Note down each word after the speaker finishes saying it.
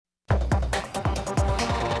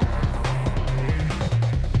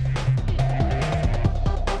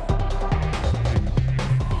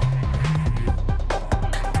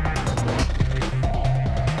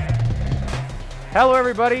Hello,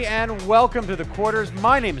 everybody, and welcome to The Quarters.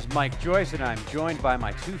 My name is Mike Joyce, and I'm joined by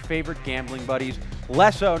my two favorite gambling buddies,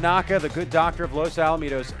 Les Onaka, the good doctor of Los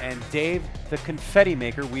Alamitos, and Dave, the confetti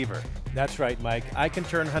maker Weaver. That's right, Mike. I can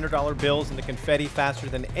turn $100 bills into confetti faster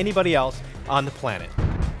than anybody else on the planet.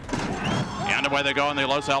 And away they go in the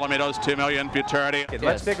Los Alamitos 2 million futurity. Okay,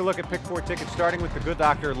 let's take a look at Pick 4 tickets, starting with the good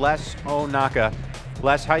doctor, Les Onaka.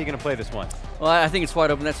 Les, how are you going to play this one? Well, I think it's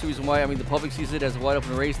wide open. That's the reason why. I mean, the public sees it as a wide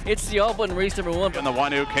open race. It's the all-button race number one. And the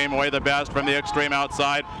one who came away the best from the extreme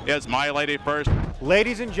outside is My Lady First.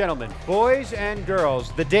 Ladies and gentlemen, boys and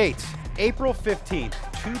girls, the dates, April 15th,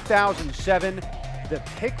 2007, the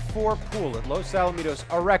Pick 4 pool at Los Alamitos,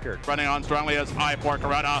 a record. Running on strongly as I-4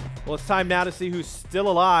 Corona. Well, it's time now to see who's still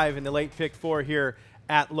alive in the late Pick 4 here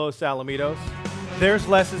at Los Alamitos. There's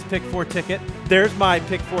Les's Pick 4 ticket. There's my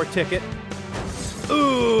Pick 4 ticket.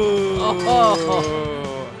 Ooh!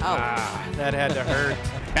 That had to hurt.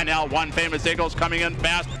 And now one famous Eagles coming in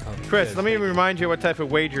fast. Chris, let me remind you what type of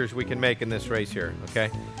wagers we can make in this race here, okay?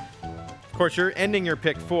 Of course, you're ending your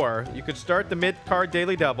Pick 4. You could start the mid-card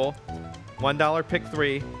daily double, $1 Pick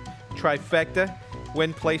 3, trifecta,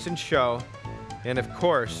 win, place, and show, and of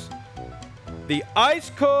course, the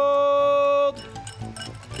ice-cold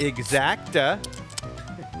exacta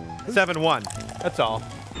 7-1. That's all.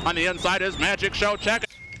 On the inside is Magic Show. Check it.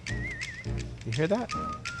 You hear that?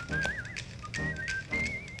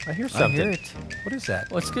 I hear something. I hear it. What is that?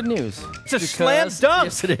 Well, it's good news. It's a slam dunk.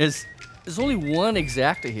 Yes, it is. There's only one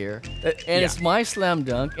exacta here, and it's my slam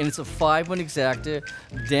dunk, and it's a 5-1 exacta.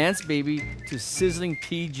 Dance Baby to Sizzling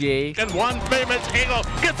PJ. And one famous Eagle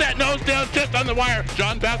gets that nose down just on the wire.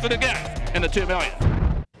 John Bassett again in the 2 million.